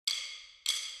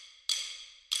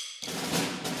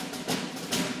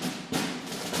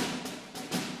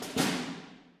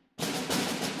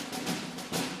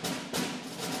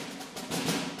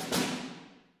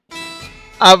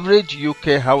Average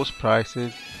UK house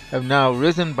prices have now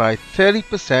risen by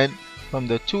 30% from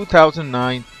the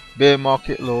 2009 bear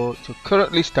market low to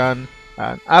currently stand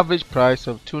at an average price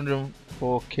of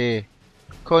 204k,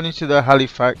 according to the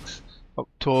Halifax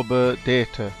October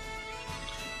data,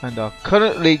 and are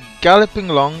currently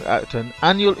galloping along at an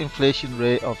annual inflation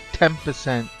rate of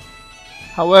 10%.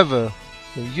 However,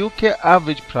 the UK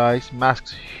average price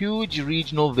masks huge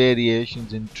regional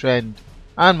variations in trend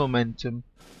and momentum,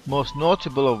 most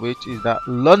notable of which is that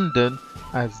London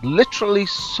has literally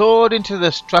soared into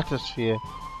the stratosphere,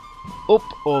 up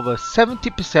over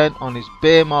 70% on its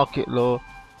bear market low,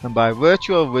 and by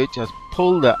virtue of which has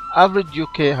pulled the average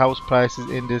UK house prices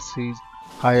indices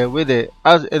higher with it,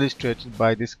 as illustrated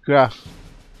by this graph.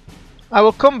 I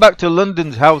will come back to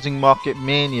London's housing market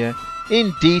mania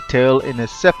in detail in a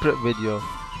separate video,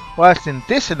 whilst in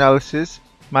this analysis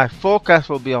my focus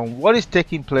will be on what is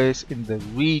taking place in the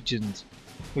regions,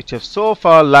 which have so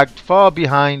far lagged far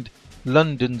behind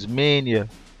London's mania.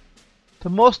 The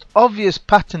most obvious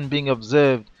pattern being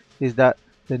observed is that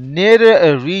the nearer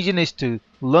a region is to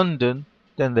London,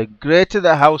 then the greater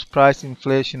the house price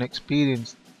inflation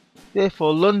experienced.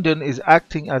 Therefore, London is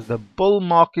acting as the bull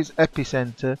market's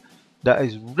epicenter that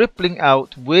is rippling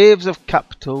out waves of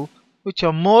capital which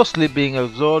are mostly being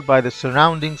absorbed by the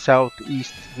surrounding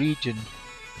southeast region.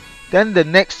 Then the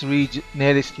next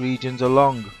nearest regions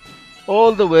along,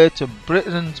 all the way to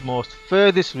Britain's most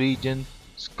furthest region,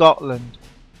 Scotland,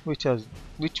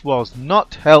 which was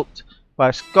not helped by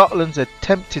Scotland's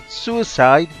attempted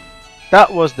suicide.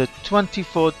 That was the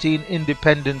 2014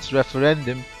 independence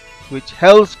referendum, which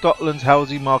held Scotland's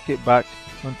housing market back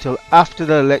until after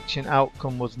the election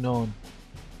outcome was known.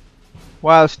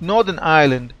 Whilst Northern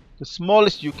Ireland, the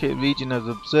smallest UK region, has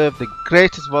observed the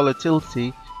greatest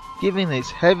volatility, given its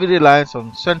heavy reliance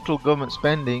on central government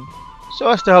spending so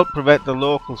as to help prevent the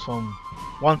locals from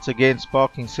once again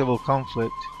sparking civil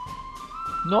conflict.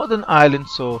 Northern Ireland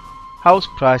saw house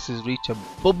prices reach a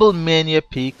bubble mania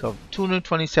peak of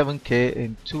 227k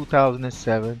in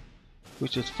 2007,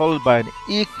 which was followed by an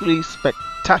equally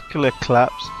spectacular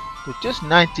collapse to just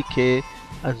 90k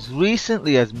as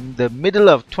recently as the middle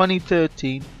of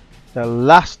 2013, the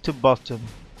last to bottom,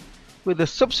 with a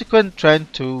subsequent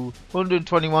trend to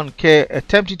 121k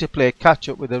attempting to play catch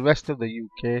up with the rest of the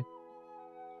UK.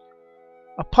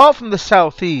 Apart from the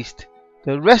southeast,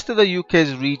 the rest of the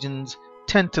UK's regions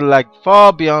tend to lag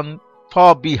far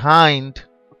behind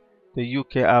the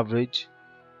UK average.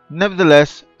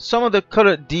 Nevertheless, some of the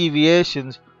current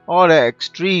deviations are at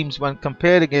extremes when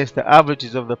compared against the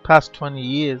averages of the past 20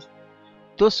 years,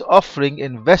 thus offering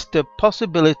investor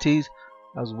possibilities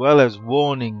as well as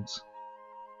warnings.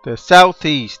 The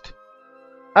southeast.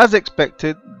 As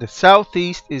expected, the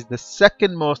southeast is the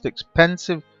second most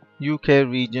expensive UK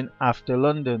region after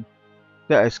London,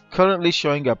 that is currently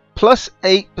showing a plus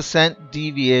 8%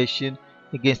 deviation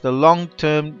against the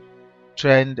long-term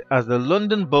trend as the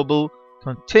London bubble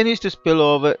continues to spill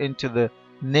over into the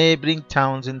neighbouring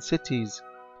towns and cities.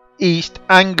 East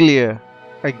Anglia.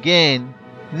 Again,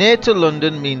 near to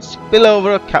London means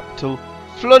spillover of capital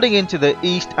flooding into the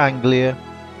East Anglia,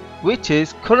 which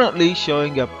is currently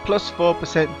showing a plus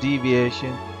 4%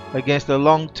 deviation against the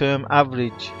long-term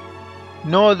average.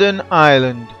 Northern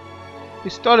Ireland.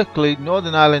 Historically,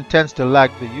 Northern Ireland tends to lag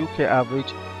the UK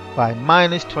average by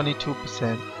minus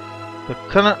 22%. The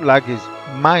current lag is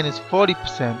minus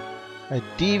 40%, a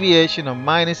deviation of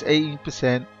minus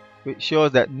 18%, which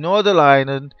shows that Northern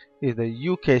Ireland is the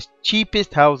UK's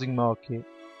cheapest housing market.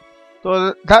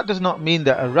 Though that does not mean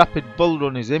that a rapid bull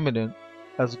run is imminent,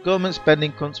 as government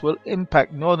spending cuts will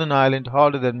impact Northern Ireland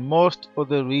harder than most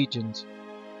other regions,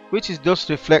 which is thus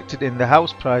reflected in the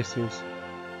house prices.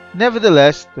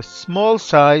 Nevertheless, the small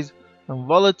size and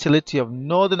volatility of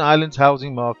Northern Ireland's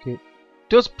housing market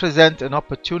does present an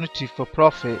opportunity for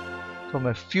profit from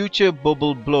a future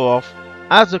bubble blow-off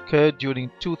as occurred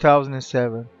during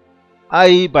 2007,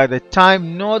 i.e. by the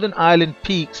time Northern Ireland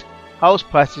peaks, house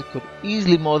prices could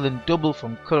easily more than double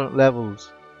from current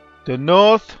levels. The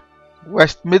North,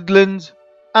 West Midlands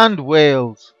and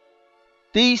Wales.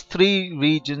 These three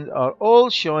regions are all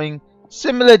showing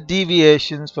similar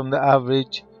deviations from the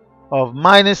average of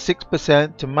minus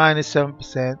 6% to minus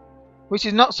 7%, which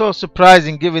is not so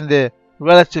surprising given their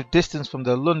relative distance from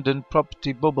the London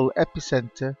property bubble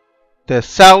epicenter. The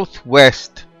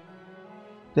Southwest.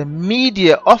 The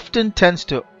media often tends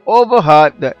to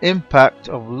overhype the impact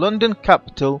of London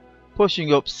capital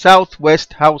pushing up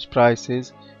southwest house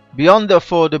prices beyond the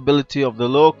affordability of the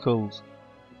locals.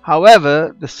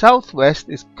 However, the southwest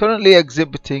is currently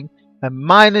exhibiting a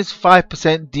minus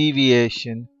 5%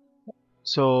 deviation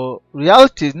So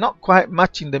reality is not quite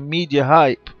matching the media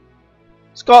hype.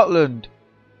 Scotland.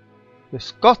 The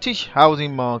Scottish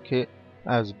housing market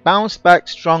has bounced back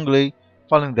strongly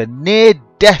following the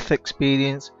near-death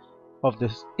experience of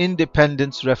the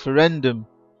independence referendum.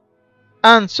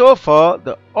 And so far,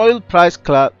 the oil price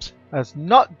collapse has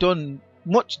not done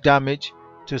much damage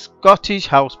to Scottish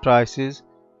house prices,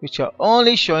 which are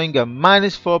only showing a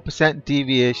 -4%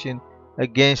 deviation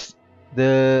against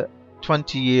the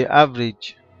 20-year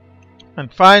average.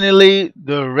 And finally,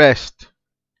 the rest.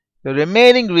 The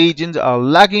remaining regions are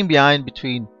lagging behind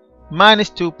between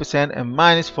 -2% and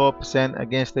 -4%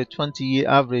 against the 20-year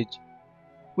average,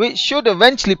 which should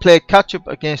eventually play catch-up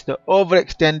against the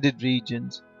overextended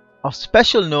regions. Of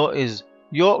special note is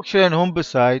Yorkshire and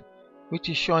Humberside, which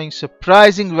is showing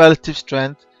surprising relative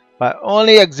strength by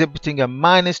only exhibiting a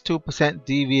 -2%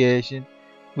 deviation,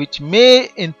 which may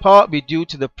in part be due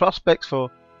to the prospects for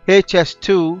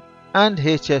HS2 and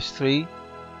HS3,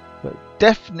 but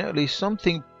definitely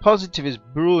something positive is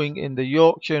brewing in the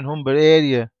Yorkshire and Humber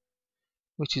area,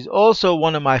 which is also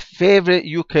one of my favourite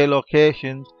UK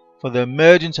locations for the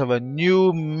emergence of a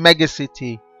new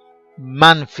megacity,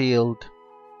 Mansfield.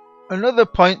 Another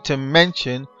point to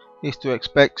mention is to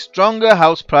expect stronger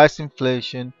house price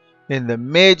inflation in the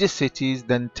major cities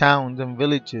than towns and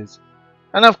villages,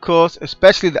 and of course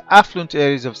especially the affluent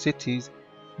areas of cities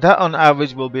that on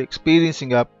average will be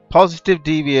experiencing a positive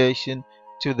deviation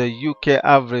to the UK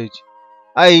average,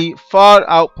 i.e. far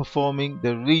outperforming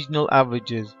the regional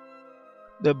averages.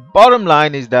 The bottom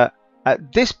line is that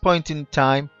at this point in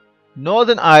time,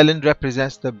 Northern Ireland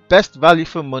represents the best value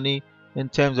for money in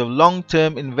terms of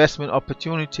long-term investment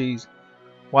opportunities,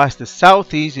 whilst the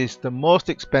Southeast is the most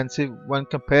expensive when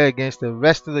compared against the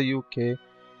rest of the UK,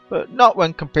 but not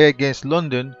when compared against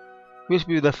London, which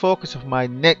will be the focus of my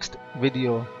next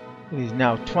video. It is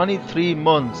now 23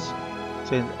 months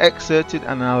since excerpted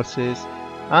analysis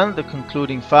and the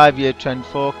concluding 5-year trend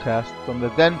forecast from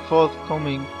the then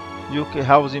forthcoming UK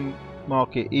housing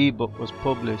market ebook was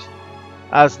published,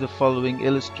 as the following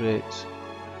illustrates.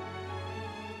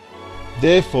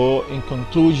 Therefore, in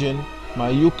conclusion, my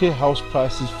UK house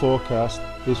prices forecast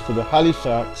is for the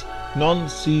Halifax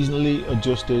non-seasonally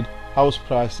adjusted house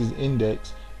prices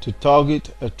index to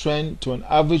target a trend to an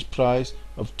average price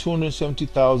of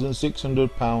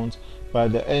 £270,600 by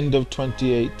the end of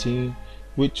 2018,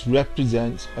 which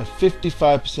represents a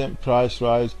 55% price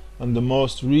rise on the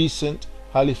most recent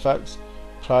Halifax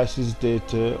prices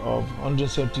data of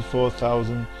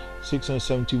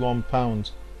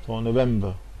 £174,671 for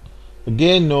November.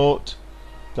 Again, note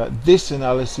that this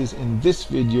analysis in this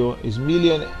video is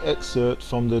merely an excerpt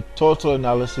from the total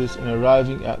analysis in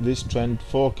arriving at this trend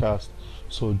forecast,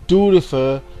 so do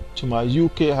refer to my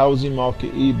UK housing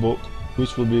market ebook,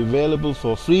 which will be available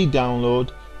for free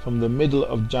download from the middle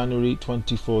of January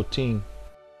 2014.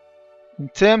 In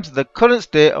terms of the current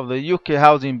state of the UK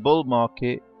housing bull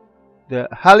market, the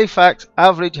Halifax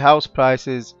average house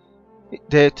prices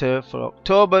data for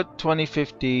October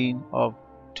 2015 of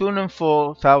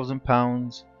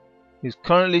 £204,000 is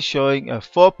currently showing a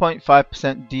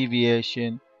 4.5%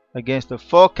 deviation against the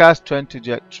forecast trend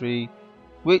trajectory,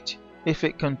 which, if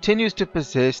it continues to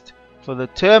persist for the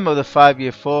term of the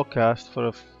 5-year forecast for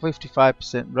a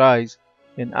 55% rise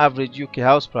in average UK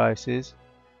house prices,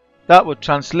 that would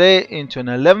translate into an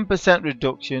 11%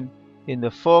 reduction in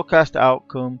the forecast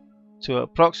outcome to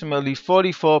approximately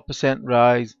 44%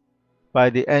 rise by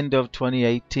the end of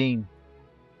 2018.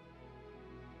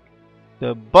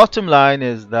 The bottom line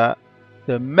is that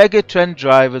the megatrend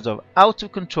drivers of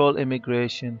out-of-control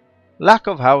immigration, lack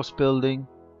of house building,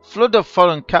 flood of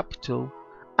foreign capital,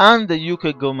 and the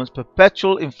UK government's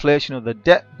perpetual inflation of the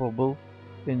debt bubble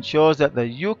ensures that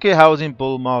the UK housing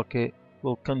bull market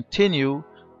will continue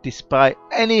despite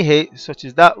any hit such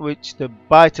as that which the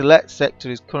buy-to-let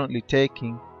sector is currently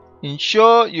taking.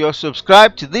 Ensure you're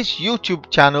subscribed to this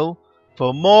YouTube channel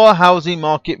for more housing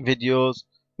market videos,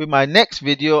 with my next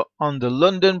video on the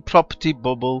London property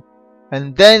bubble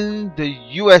and then the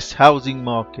US housing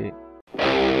market.